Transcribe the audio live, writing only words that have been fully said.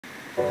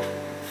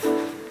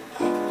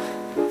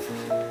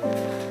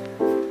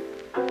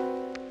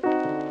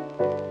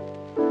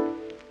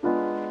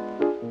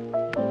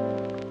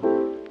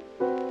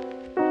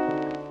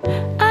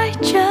I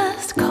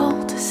just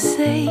called to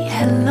say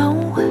hello,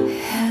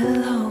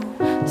 hello.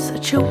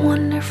 Such a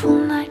wonderful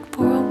night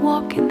for a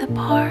walk in the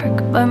park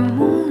by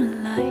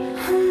moonlight,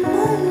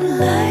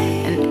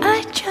 moonlight. And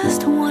I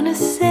just wanna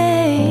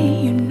say,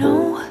 you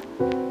know,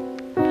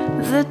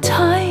 the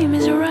time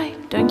is right.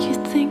 Don't you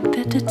think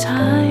that the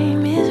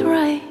time is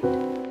right?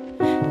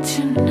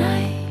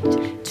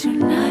 Tonight,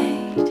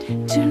 tonight,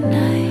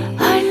 tonight.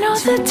 I know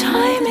the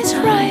time is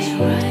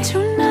right.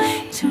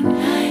 Tonight,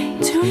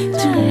 tonight,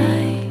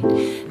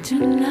 tonight,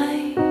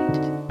 tonight.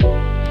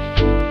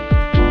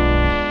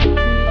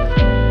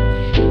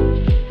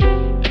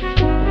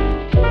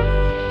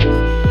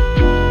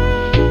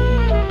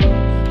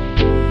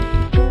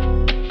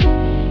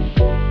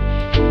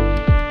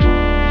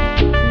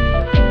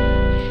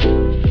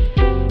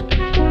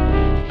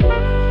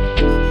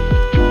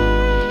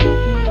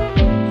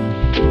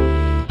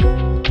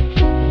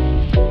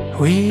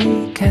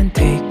 We can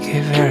take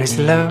it very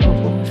slow,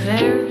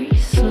 Very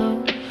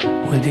slow.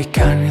 we'll be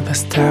counting the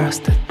stars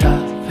that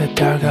dot the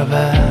dark of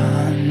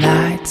a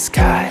night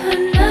sky. The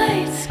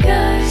night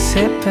sky.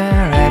 Sipping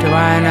red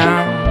wine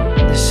on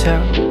the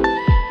show.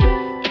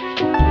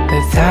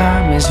 The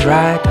time is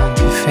right, don't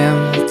you feel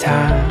the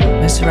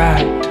time is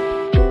right?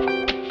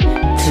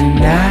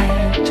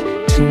 Tonight,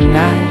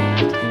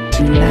 tonight,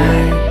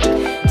 tonight,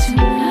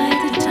 Tonight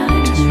the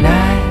time is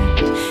tonight,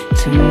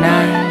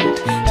 tonight,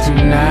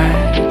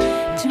 tonight,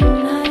 tonight.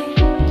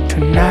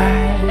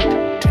 tonight,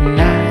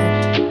 tonight,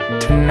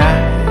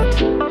 tonight,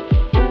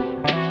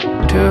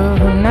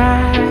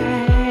 tonight,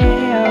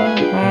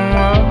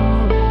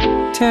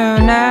 oh,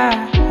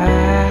 tonight.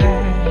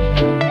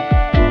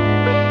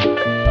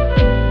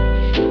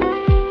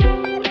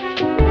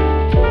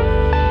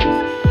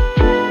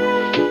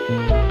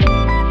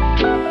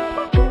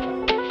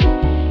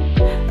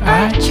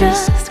 I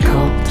just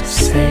called to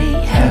say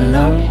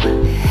hello,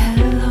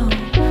 Hello.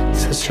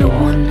 such a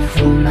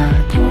wonderful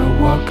night for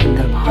a walk in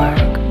the park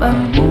by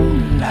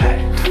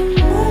moonlight.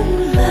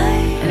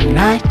 Moonlight. And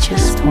I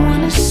just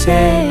wanna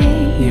say,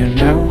 you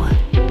know,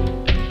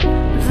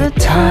 the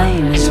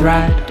time is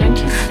right. Don't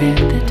you feel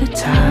that the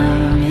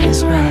time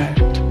is right?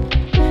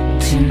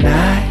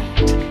 Tonight,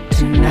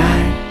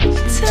 tonight,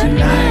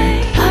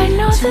 tonight, I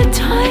know the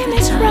time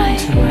is right.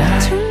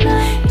 Tonight.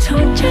 Tonight.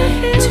 Don't you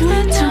feel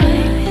the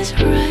time is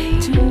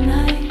right?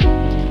 Tonight.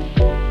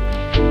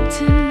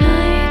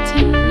 Tonight.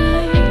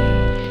 Tonight.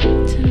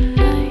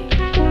 Tonight.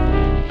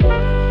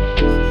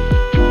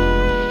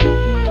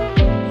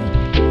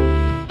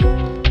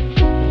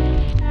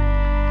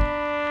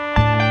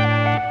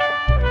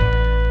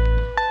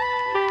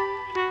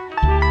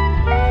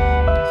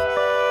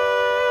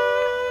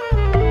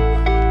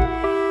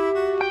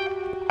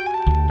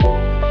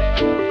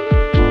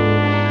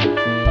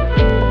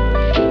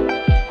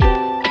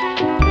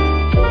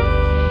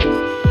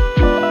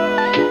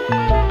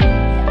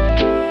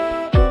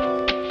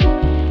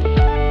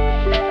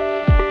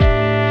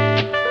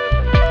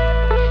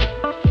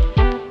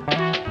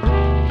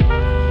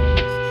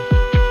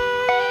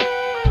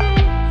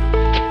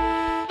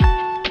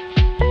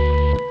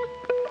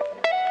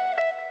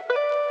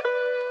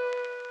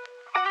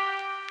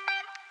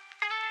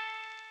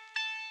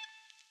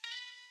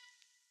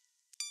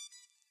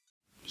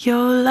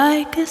 You're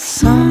like a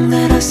song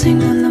that I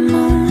sing in the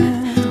morning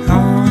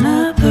on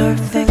a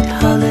perfect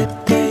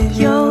holiday.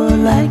 You're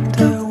like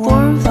the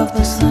warmth of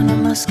the sun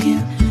on my skin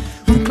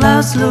when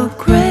clouds look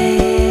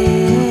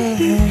gray.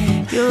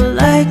 You're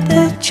like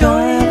the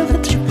joy of a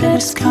trip that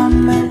is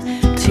coming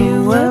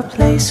to a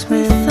place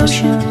with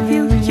ocean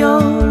view.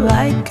 You're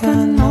like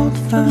an old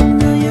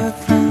familiar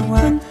friend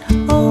when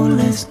all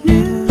is new.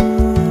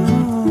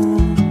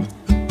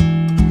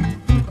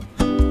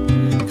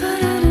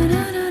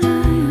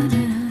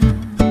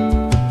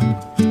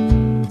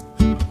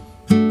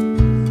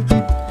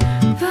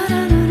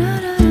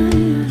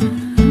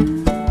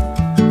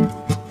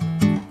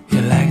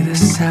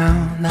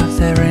 Sound of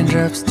the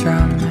raindrops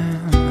drumming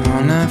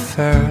on a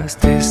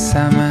first this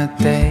summer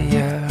day.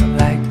 You're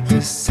like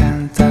the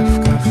scent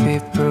of coffee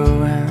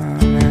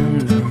brewing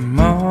in the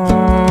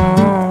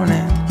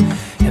morning.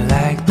 You're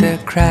like the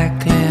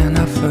crackling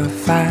of a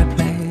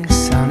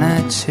fireplace on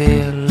a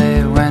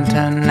chilly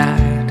winter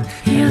night.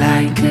 You're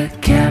like a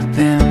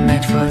cabin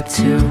made for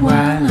two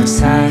while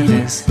inside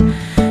is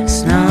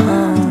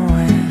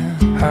snowing.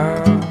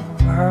 Oh,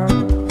 oh,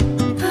 oh.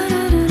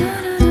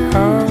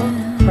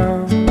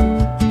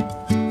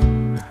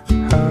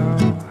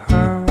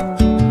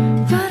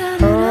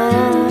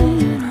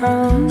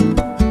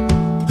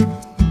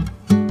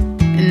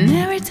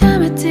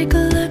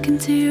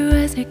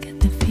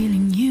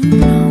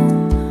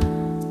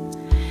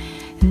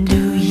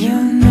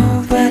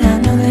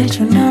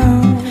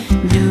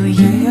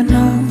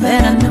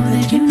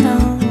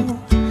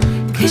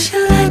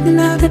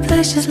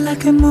 Just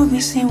like a movie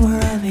scene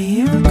wherever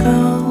you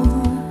go.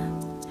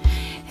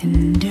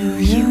 And do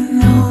you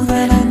know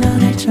that I know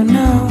that you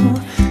know?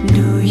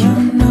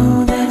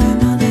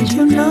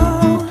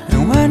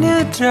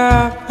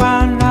 up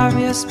one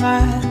obvious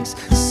mess.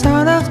 The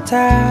sound of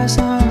tears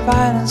and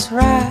violence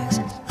rise.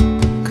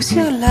 'Cause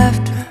your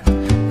laughter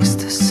is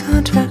the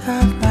soundtrack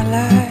of my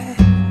life.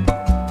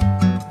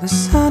 The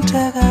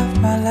soundtrack of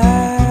my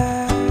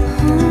life.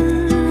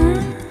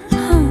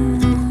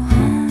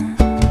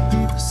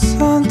 The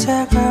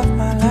soundtrack of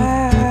my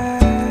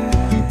life.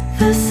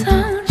 The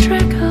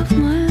soundtrack of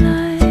my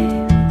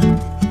life.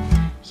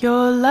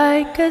 You're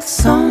like a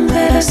song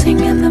that I sing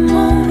in the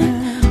morning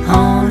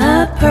on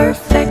a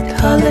perfect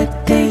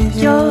holiday.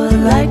 You're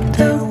like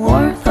the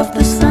warmth of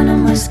the sun on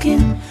my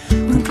skin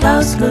when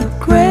clouds look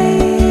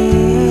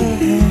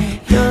gray.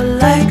 You're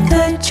like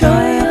the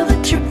joy of a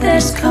trip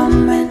that's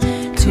coming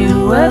to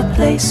a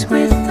place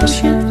with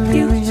ocean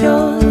view.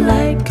 You're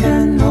like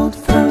an old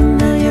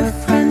familiar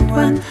friend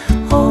when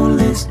all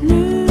is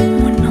new.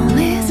 When all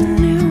is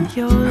new.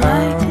 You're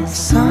like a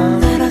song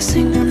that I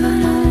sing in the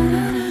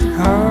morning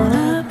on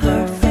a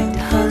perfect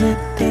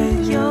holiday.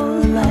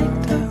 You're like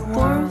the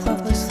warmth of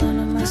the sun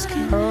on my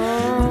skin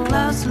when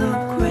clouds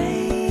look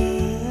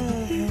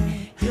gray.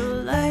 You're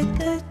like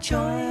the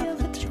joy of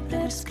a trip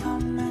that's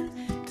coming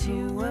to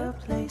a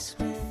place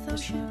with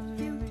ocean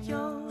view.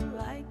 You're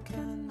like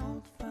an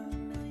old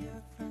familiar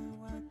friend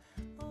when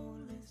all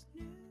is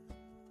new.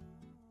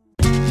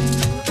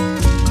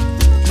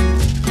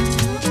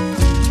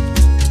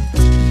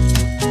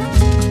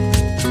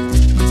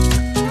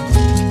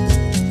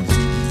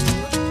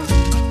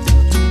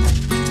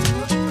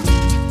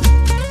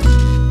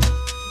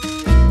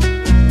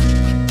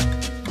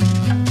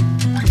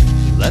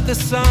 Let the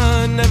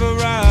sun never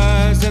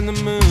rise and the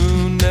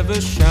moon never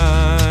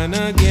shine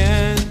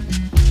again.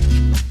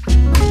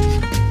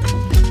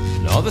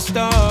 And all the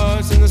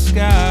stars in the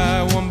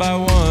sky one by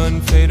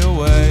one fade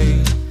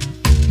away.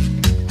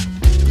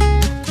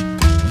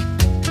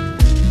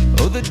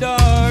 Oh, the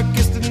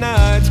darkest of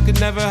nights could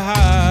never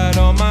hide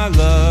all my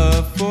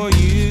love for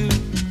you.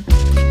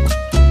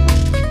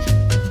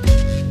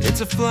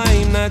 It's a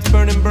flame that's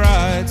burning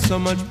bright, so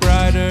much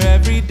brighter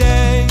every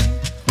day.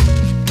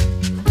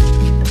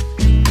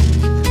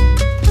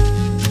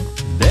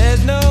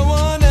 There's no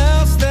one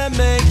else that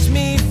makes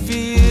me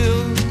feel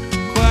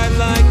quite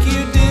like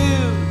you do.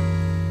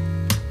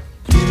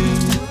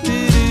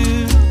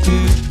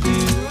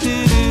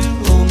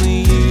 Only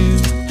you.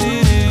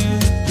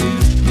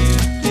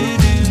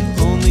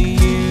 Only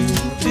you.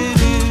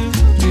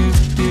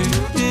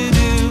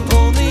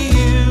 Only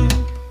you.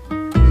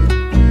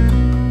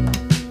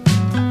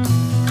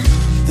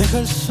 Deja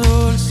el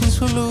sol sin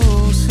su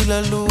luz y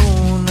la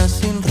luna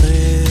sin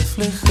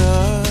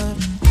reflejar.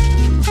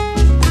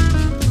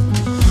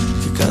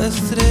 Cada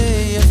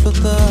estrella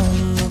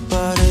flotando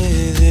pare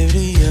de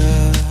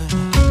brillar.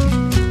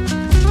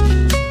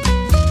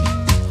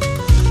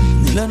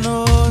 Ni la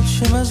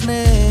noche más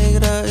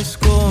negra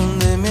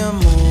esconde mi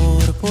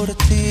amor por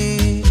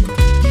ti.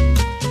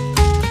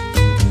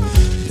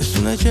 Es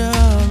una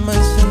llama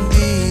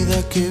encendida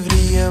que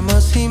brilla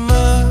más y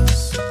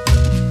más.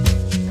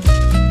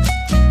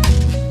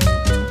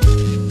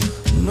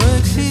 No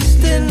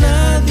existe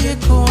nadie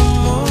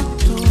como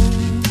tú.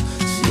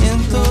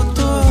 Siento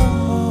tu amor.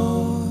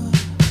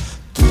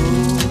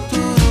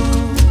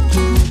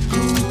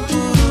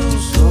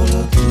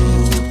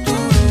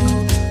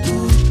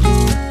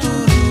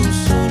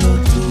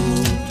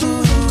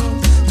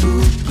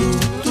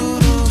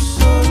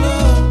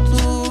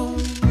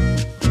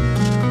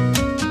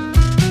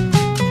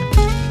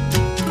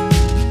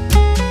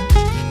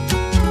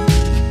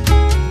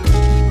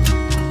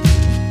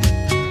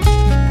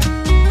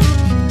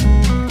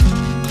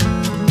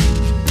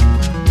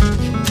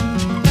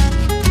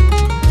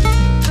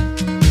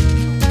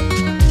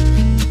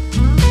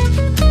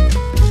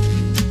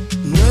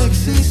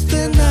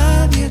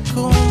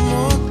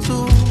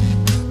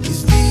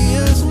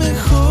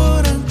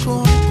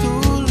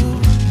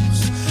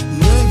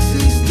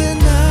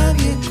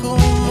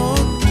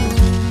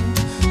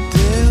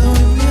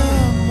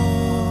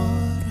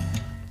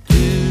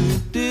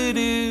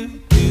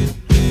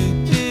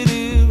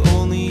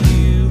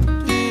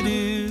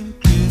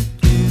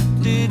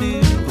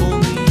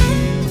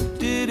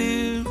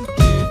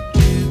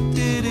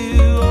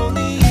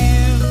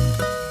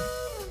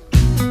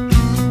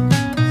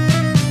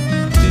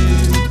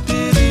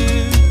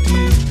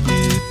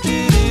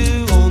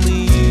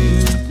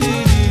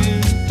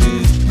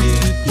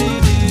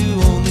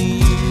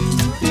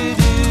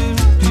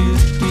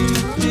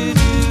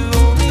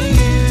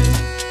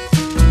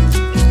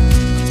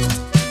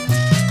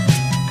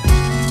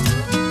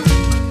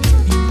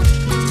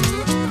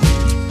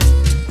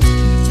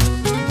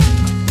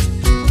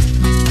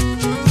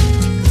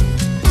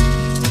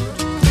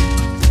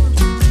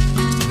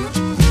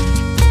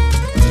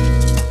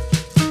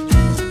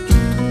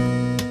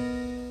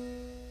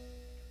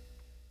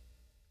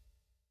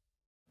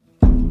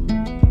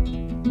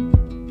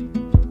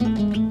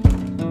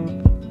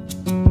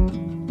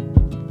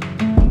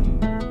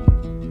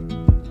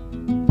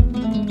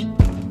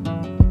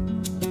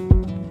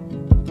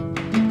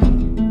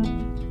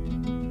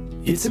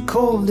 It's the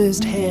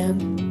coldest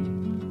hand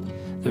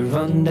that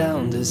run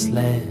down this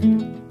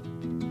land.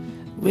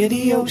 where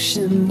the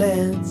ocean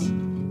lands.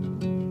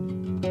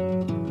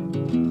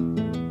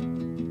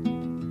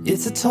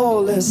 It's the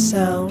tallest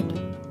sound,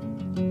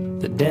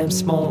 the damn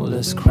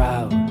smallest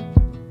crowd,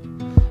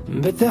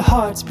 but their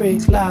hearts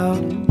break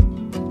loud.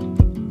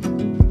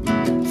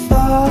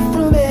 Far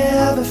from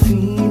ever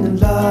feeling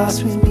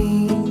lost with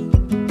me,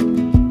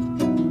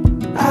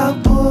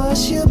 I'll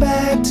push you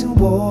back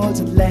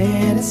towards the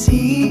land and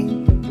sea.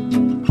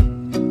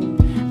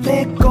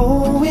 They're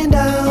going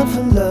down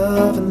for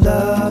love, and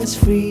love is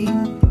free.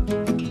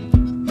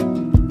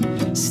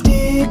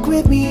 Stick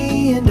with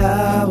me and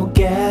I will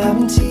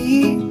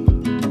guarantee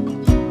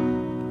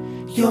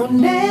you're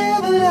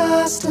never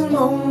lost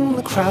among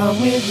the crowd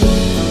with me.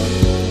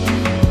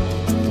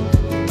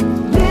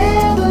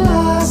 Never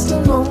lost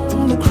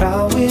among the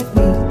crowd with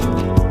me.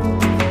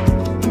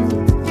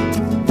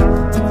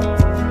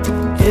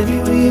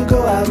 Everywhere you go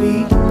I'll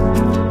be.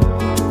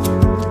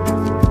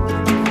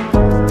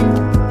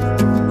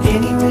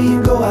 Anywhere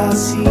you go I'll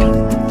see.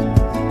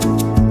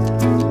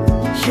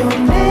 You're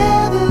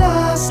never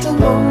lost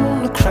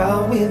among the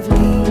crowd with me.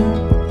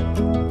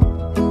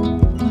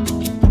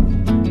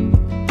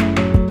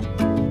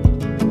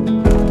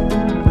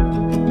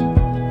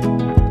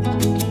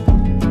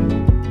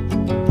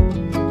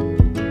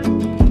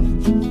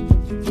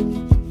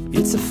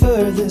 It's the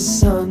furthest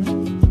sun,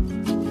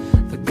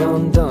 the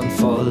gone done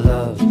for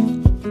love.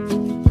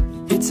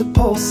 It's a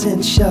pulse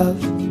and shove.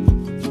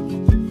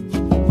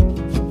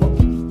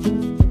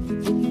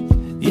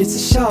 It's the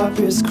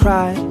sharpest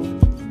cry,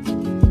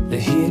 the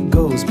here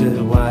goes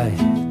but why,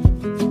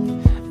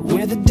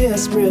 where the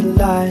desperate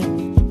lie.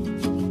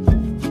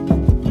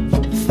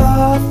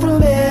 Far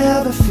from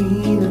ever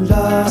feeling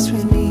lost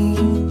with me,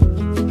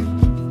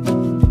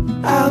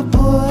 I'll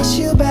push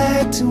you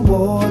back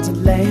towards the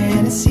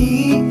land and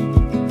sea.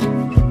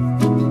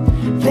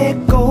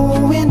 They're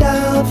going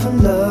down for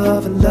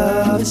love, and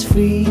love is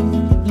free.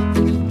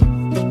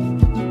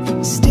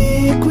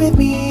 Stick with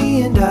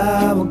me and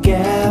I will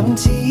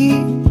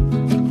guarantee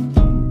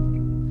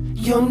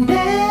you're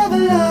never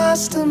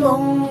lost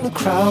among the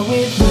crowd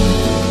with me.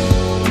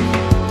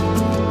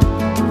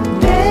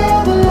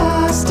 Never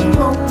lost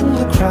among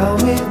the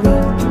crowd with me.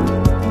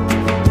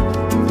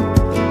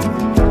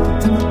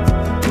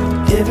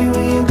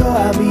 Everywhere you go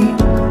I'll be.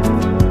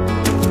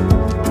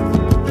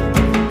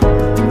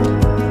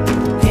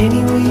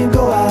 Anywhere you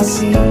go I'll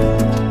see.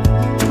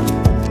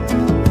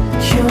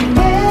 You're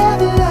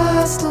never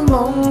lost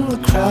among the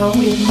crowd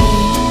with me.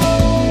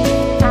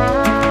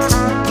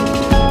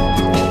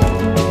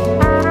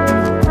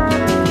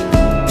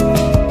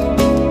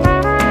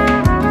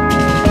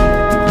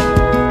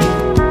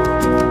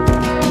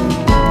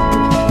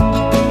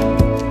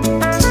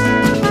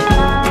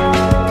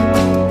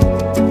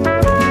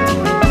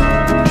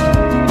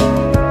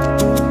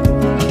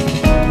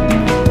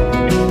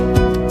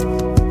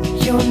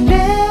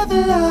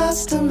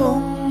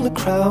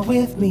 Crowd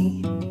with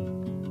me.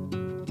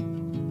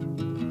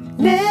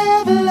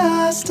 Never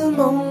lost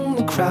among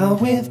the crowd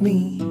with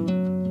me.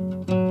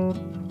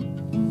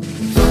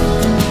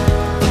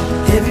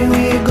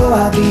 Everywhere you go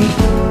I'll be.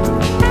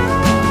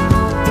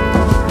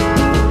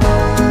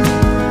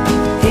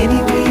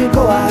 Anywhere you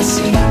go I'll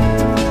see.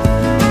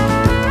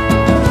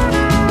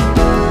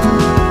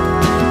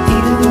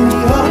 Even in the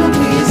autumn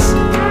breeze,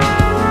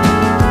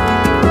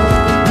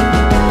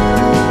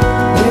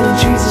 where the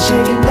trees are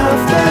shaking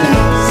off their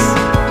leaves,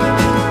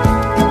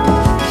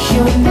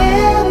 you're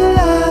never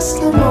lost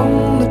among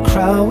the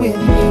crowd with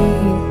me.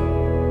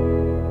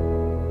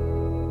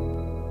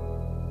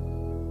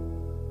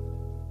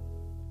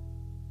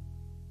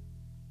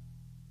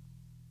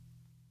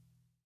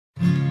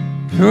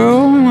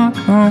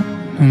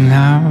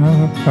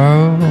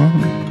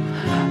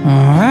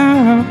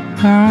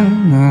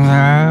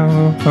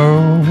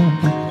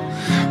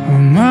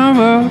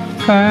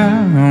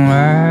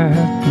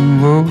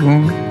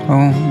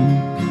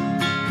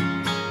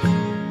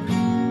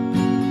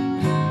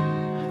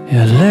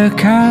 You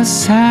look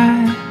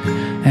outside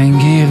and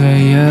give a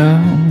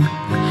yawn.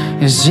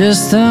 It's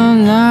just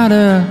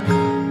another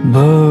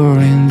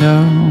boring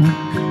dawn.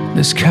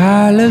 The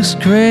sky looks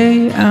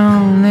gray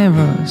on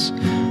neighbors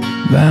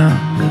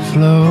bound the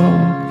floor.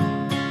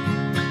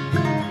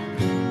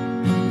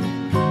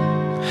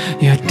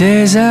 Your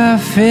days are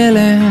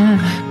feeling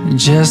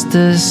just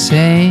the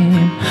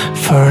same.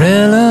 For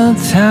a long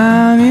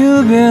time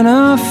you've been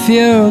off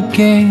your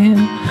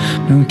game.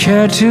 Don't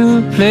care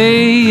to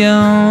play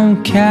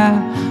on cat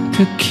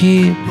to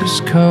keep us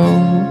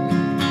cold.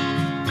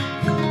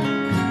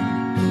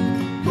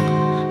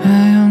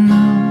 I don't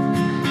know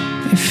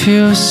if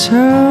your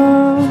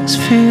soul's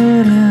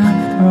feeling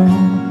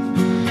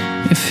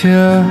cold, if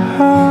your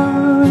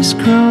heart's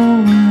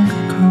growing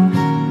cold.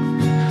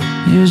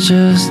 You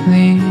just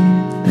need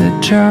the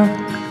drop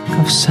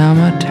of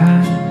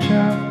summertime,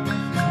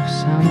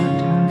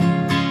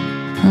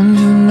 and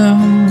you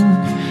know,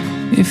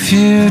 if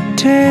your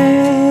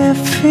day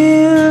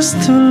feels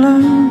too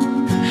long,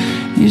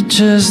 you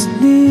just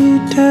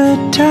need a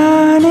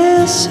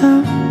tiny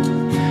song.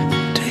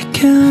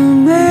 Take a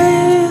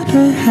make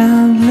the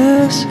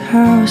handless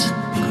house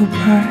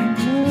goodbye.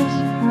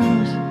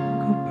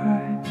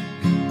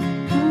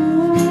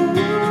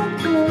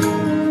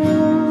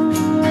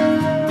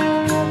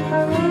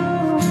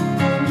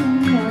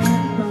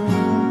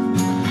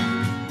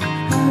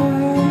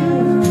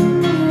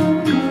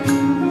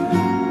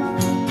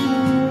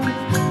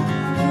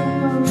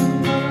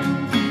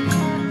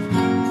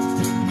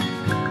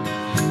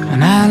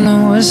 And I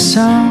know a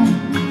song,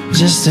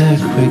 just a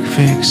quick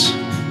fix.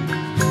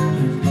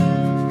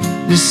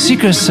 The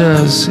secret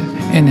sauce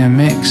in your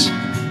mix.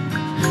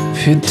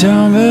 If you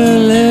don't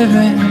believe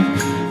me,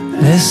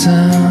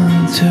 listen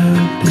to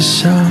the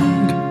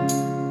song.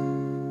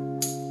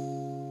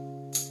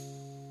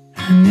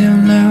 And you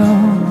know,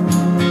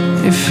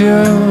 if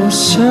your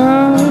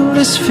soul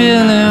is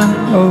feeling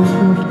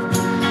old,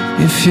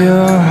 if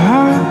your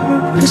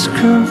heart is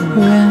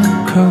growing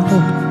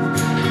cold,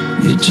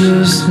 you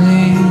just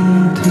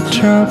need to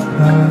drop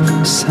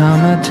a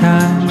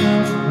summertime.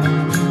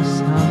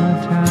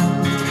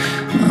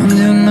 And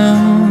you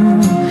know,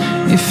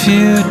 if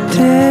your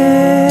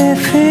day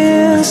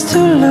feels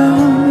too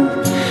long,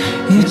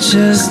 you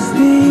just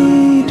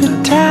need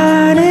a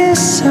tiny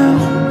song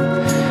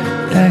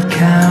that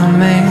can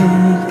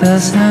make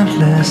those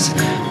endless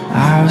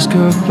hours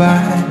go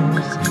by.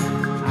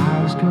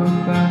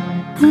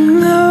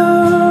 No.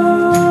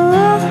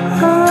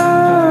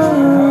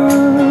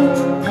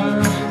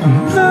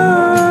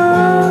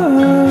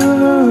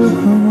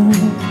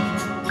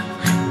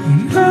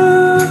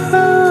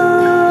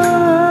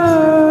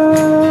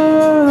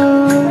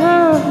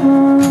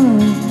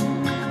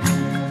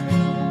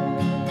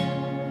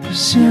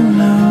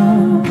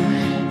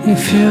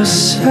 If your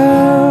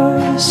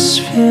soul is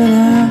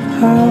feeling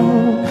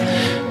whole,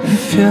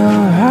 if your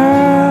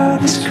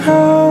heart is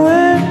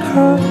growing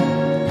cold,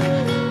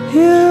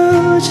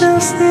 you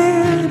just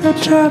need a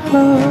drop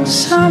of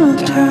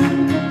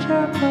summertime.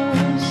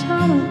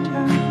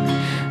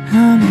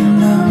 And you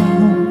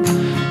know,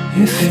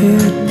 if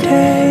your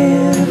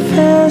day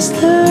feels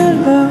too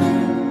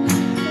long,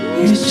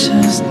 you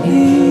just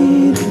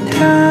need a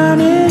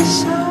tiny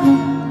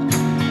song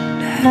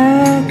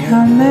that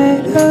can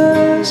make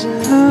us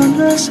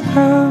endless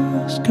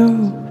hours go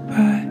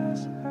by.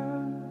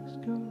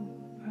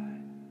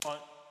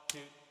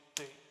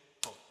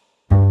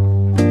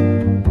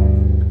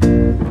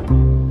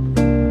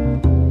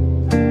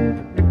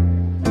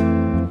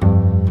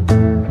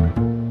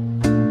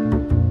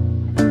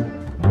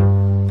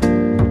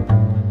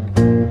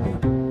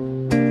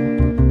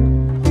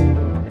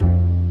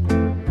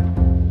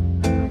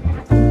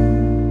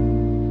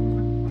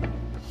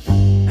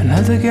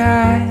 Another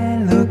guy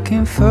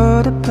looking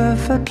for the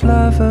perfect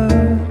lover,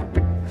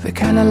 the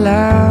kind of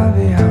love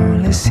you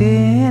only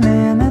see in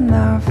a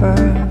novel.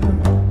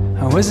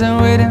 I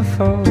wasn't waiting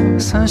for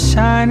some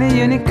shiny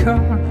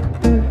unicorn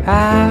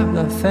out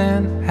of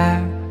thin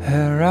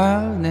air,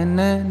 running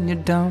and you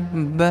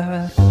don't.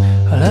 But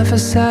all of a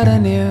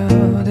sudden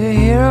you're the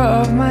hero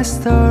of my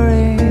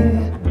story.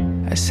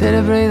 I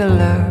celebrate the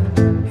love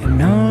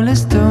you only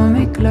stole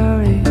me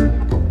glory.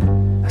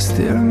 I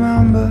still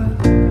remember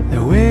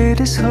the way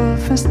this whole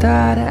thing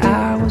started.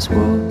 I was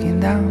walking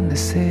down the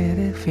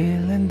city,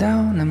 feeling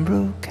down and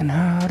broken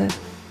hearted.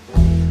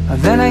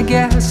 But then I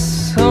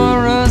guess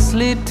all roads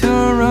lead to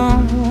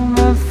Rome.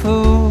 A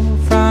full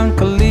front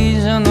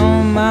collision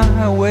on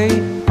my way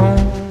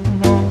home.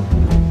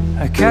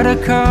 I cut a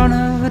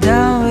corner,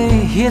 down we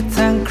hit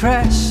and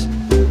crash.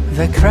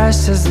 The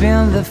crash has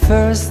been the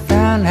first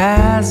and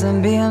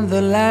hasn't been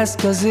the last,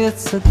 'cause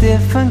it's a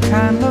different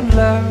kind of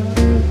love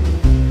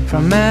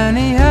from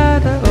any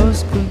other old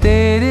school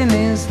dating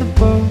is the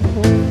boat.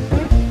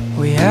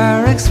 We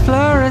are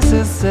explorers,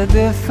 it's a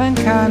different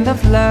kind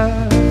of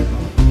love.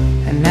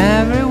 And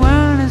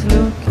everyone is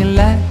looking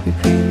like we're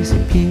crazy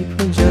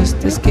people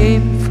just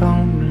escaping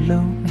from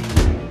lonely.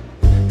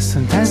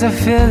 Sometimes I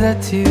feel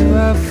that you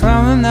are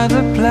from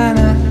another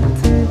planet.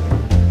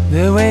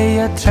 The way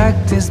you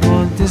attract is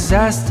more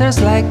disasters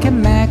like a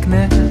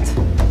magnet.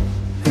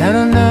 And I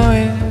don't know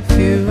if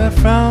you are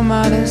from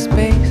outer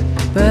space,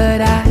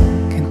 but I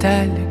can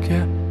tell you,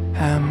 girl,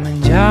 I'm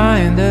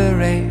enjoying the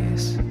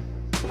race.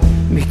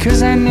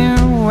 Because I knew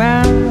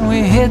when we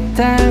hit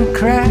and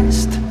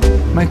crashed,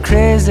 my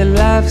crazy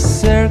love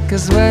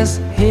circus was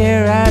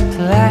here at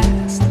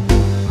last.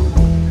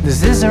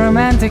 This is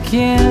romantic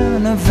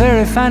in a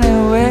very funny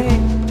way.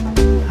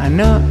 I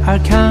know our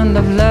kind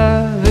of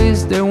love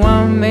is the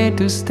one made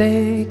to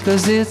stay,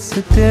 'cause it's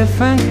a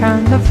different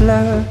kind of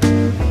love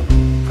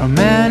from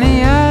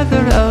any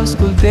other old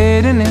school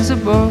dating is a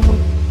boat.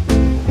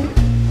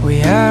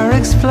 We are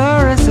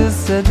explorers,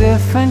 it's a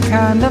different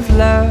kind of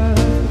love.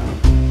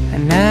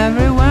 And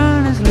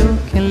everyone is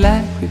looking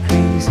like we're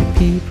crazy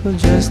people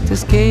just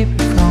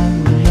escaping from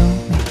the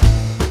lonely.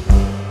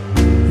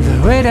 The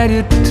way that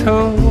you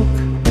talk,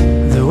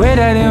 the way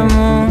that you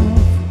move,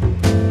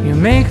 you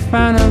make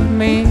fun of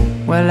me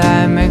while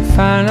I make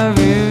fun of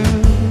you.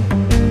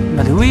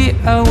 But we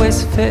always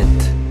fit,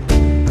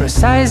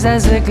 precise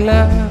as a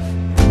glove.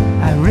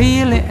 I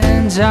really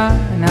enjoy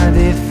a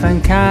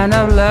different kind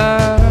of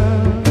love.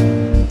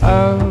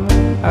 Oh.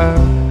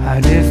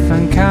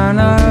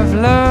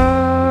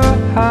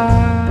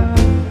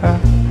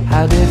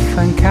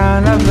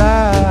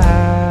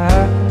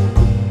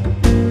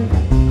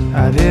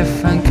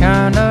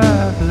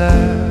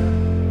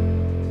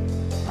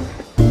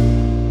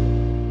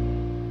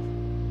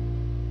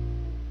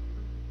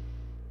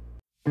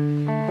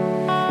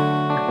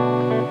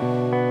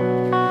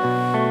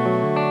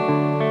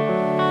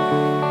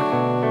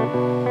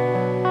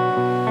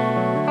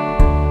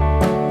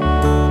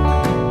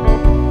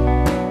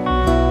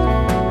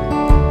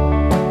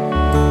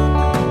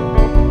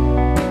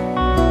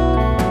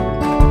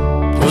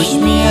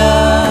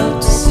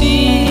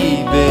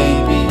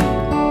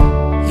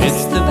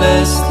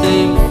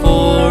 thing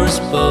for us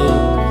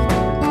both.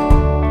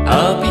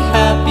 I'll be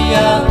happy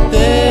out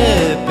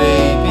there,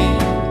 baby.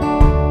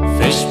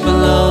 Fish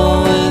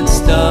below and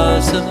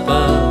stars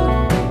above.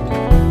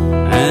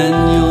 And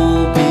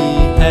you'll be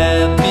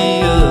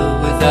happier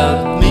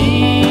without me.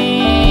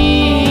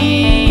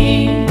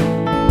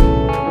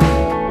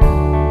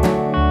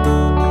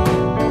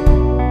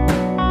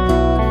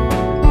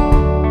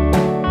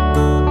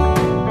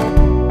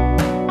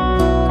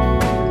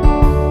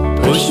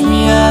 Push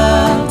me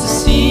out to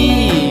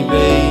sea,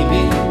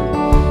 baby.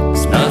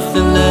 There's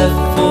nothing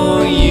left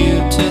for you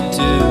to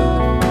do.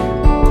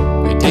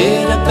 We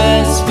did our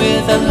best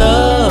with our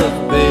love,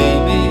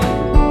 baby,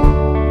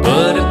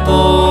 but it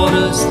brought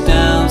us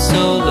down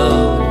so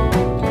low.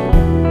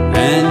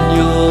 And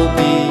you'll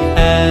be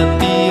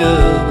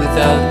happier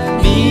without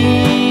me.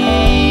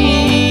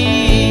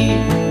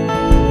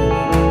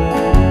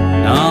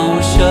 Now I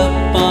wash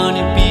up on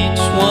your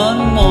beach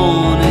one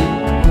morning,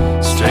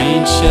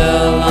 strange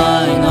shell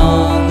lying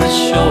on the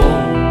shore.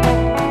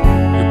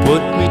 You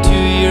put me to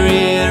your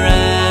ear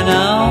and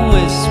I'll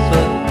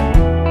whisper,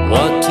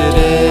 what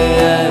today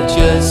I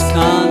just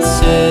can't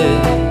say.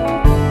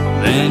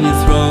 Then you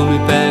throw me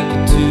back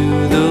into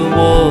the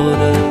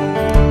water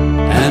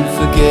and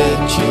forget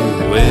you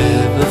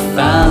ever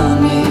found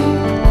me,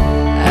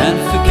 and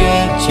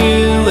forget you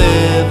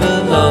ever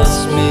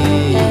lost me.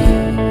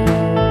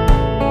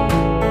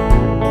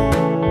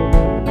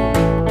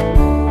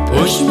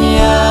 Push me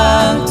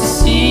out to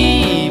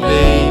sea,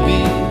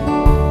 baby.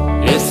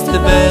 It's the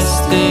best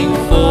thing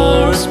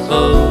for us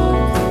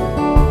both.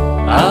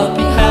 I'll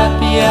be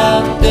happy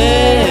out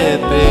there,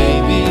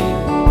 baby.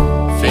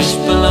 Fish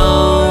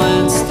below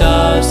and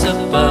stars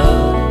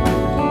above.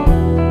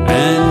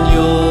 And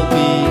you'll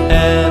be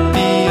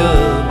happier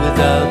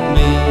without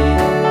me.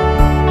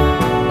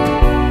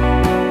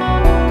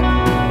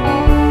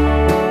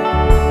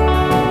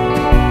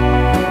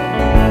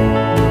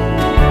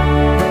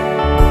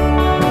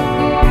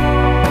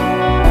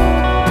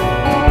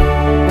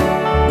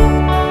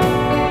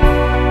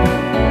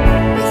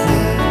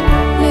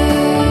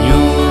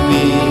 You'll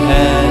be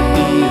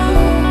happier.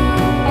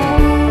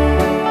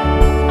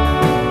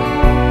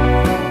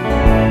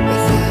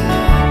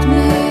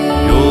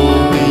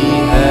 You'll be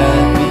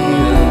happier.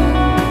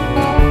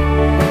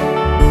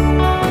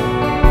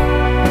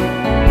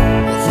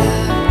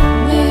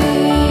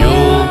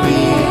 You'll be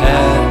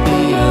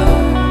happier.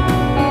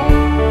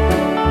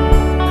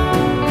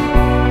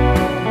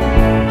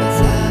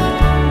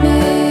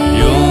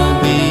 You'll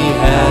be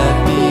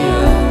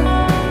happier.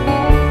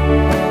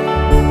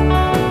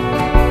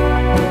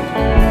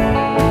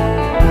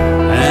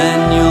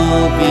 And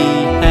you'll be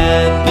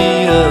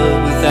happier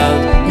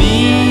without me.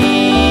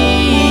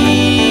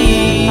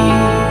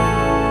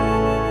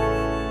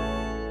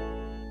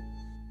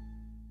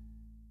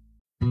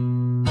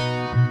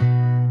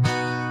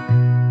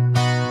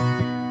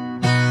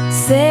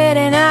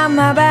 Sitting on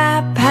my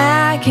bed,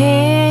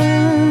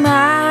 packing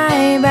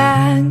my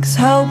bags,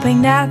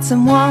 hoping that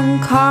someone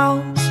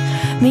calls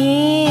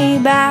me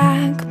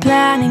back,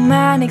 planning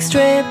my next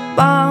trip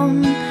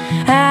on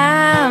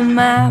a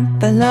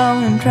map.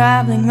 Alone, I'm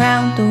traveling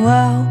round the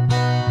world,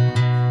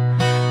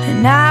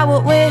 and I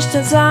would wish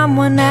that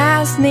someone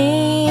asked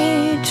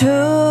me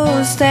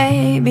to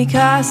stay,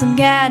 because I'm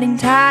getting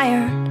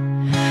tired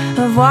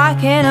of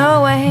walking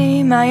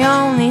away. My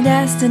only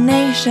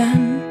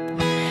destination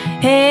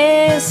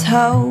is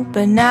hope,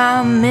 and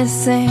I'm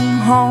missing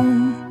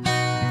home.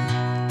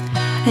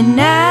 And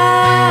I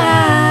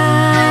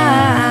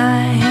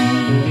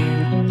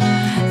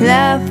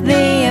love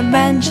the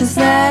adventures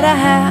that I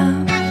have.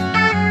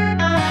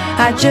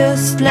 I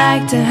just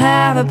like to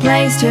have a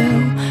place to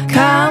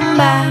come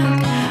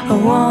back, a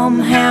warm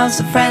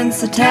house of friends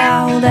to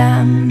tell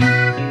them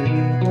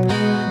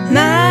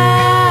my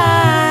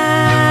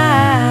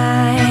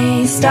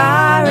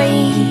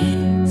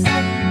stories.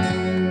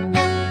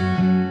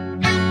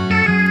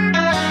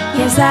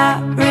 Yes,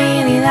 I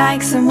really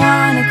like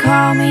someone to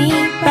call me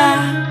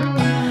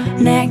back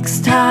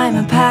next time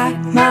I pack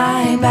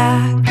my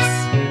bags.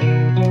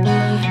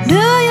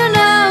 Do you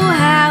know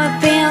how it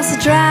feels to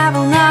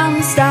travel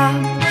non-stop,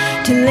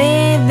 to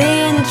live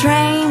in a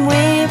train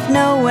with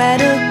nowhere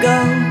to go?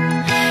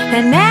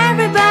 And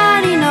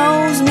everybody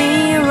knows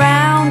me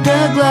around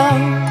the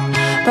globe,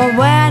 but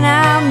when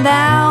I'm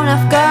down,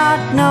 I've got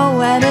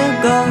nowhere to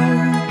go.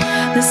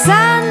 The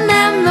sun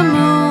and the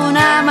moon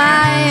are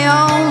my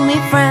only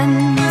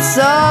friends,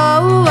 so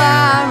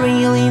I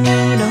really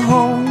need a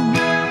home.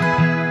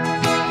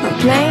 My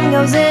plane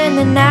goes in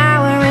an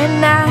hour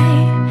and I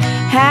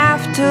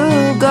have to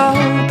go,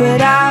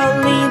 but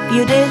I'll leave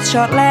you this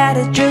short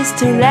letter just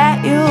to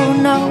let you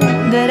know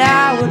that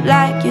I would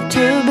like you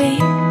to be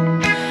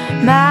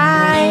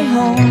my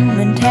home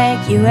and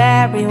take you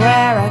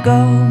everywhere I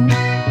go.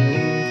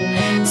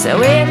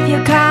 So if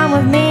you come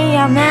with me,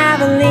 I'll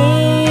never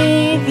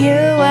leave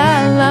you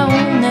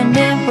alone. And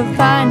if we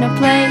find a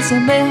place to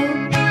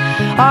build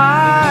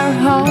our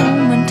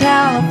home and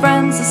tell our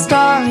friends the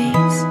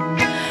stories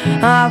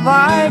of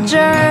our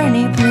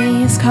journey,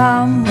 please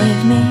come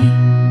with me.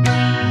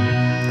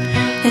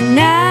 And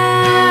I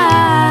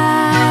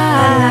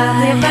love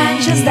the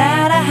adventures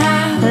that I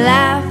have.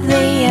 Love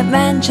the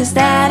adventures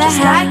that I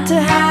have. Like to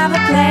have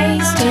a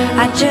place to.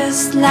 I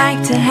just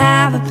like to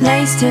have a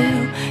place to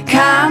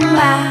come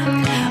back.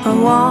 A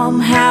warm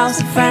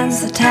house of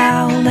friends to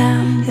tell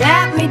them.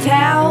 Let me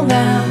tell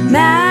them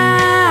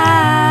my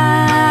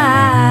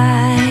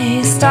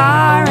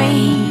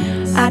story.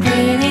 I'd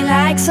really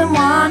like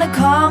someone to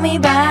call me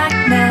back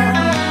now.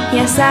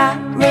 Yes, I'd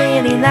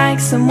really like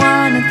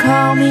someone to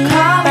call me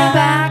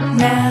back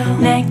now.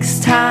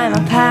 Next time I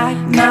pack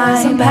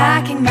my I'm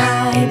packing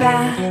my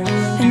bag.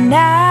 And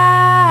I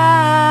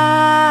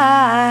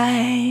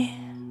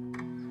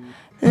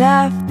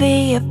love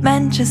the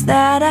adventures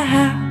that I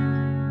have.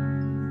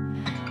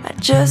 I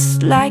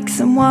just like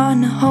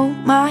someone to hold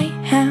my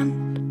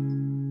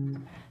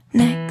hand.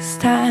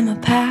 Next time I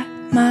pack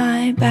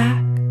my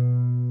bag.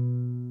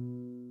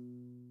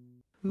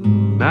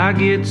 I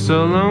get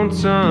so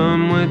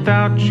lonesome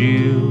without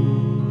you.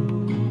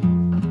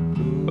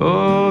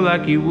 Oh,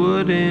 like you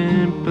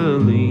wouldn't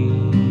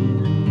believe.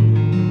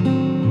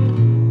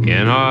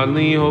 Can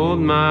hardly hold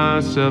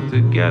myself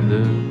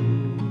together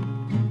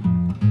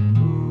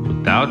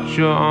without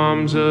your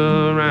arms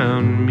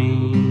around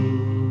me.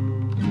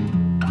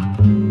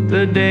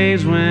 The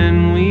days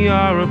when we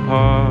are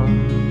apart,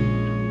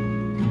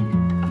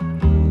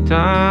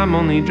 time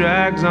only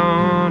drags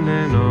on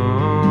and on.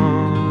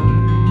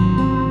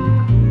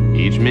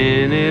 Each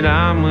minute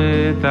I'm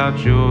without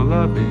your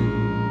loving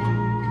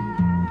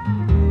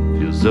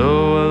feels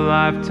though a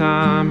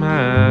lifetime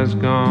has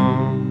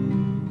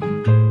gone.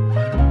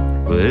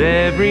 But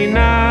every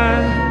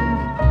night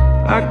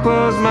I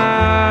close my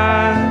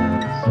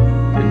eyes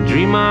and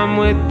dream I'm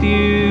with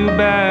you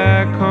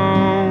back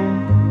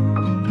home.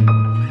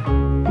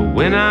 But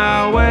when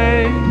I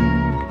wake,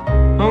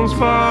 home's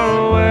far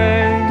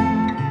away,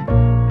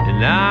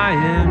 and I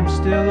am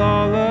still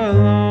all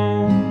alone.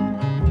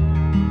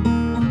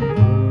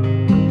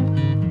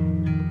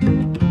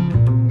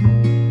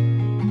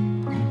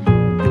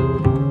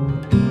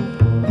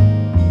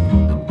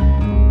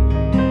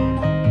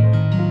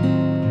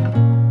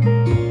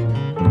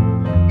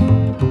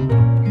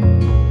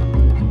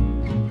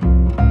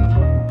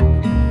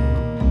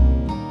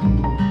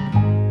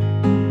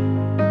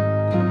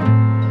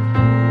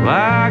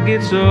 I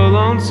get so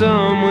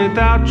lonesome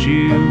without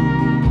you.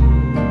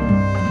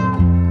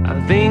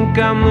 I think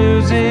I'm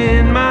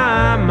losing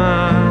my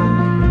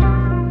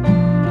mind.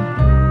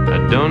 I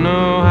don't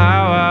know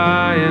how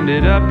I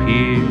ended up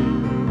here,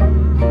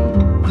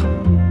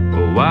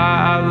 or why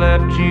I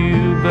left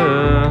you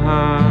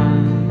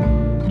behind.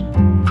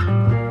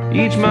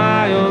 Each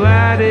mile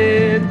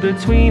added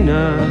between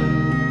us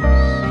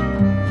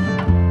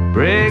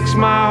breaks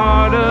my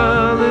heart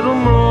a little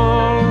more.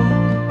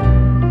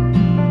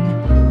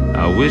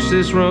 I wish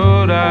this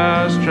road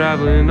I was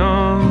traveling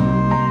on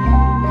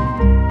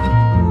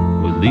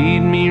would lead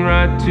me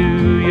right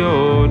to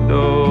your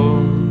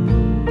door.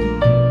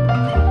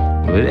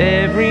 But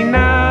every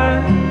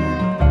night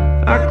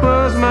I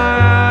close my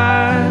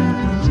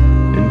eyes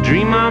and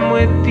dream I'm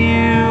with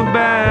you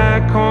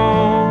back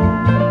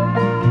home.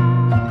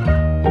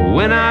 But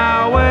when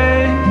I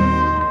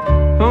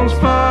wake, home's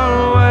far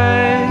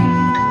away,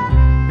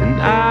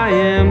 and I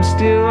am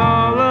still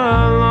all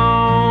alone.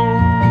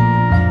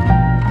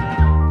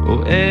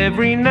 Oh,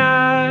 every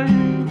night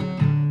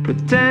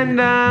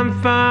pretend I'm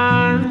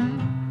fine.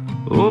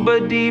 Oh,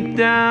 but deep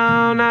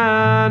down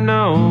I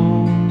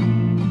know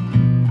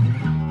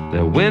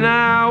that when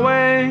I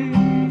wake,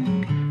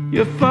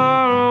 you're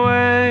far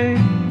away,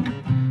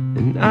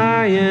 and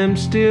I am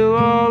still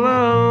all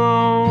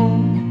alone.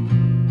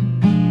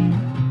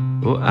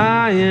 Oh,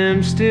 I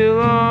am still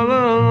all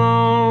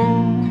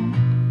alone.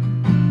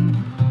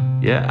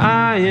 Yeah,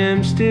 I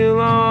am still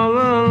all alone.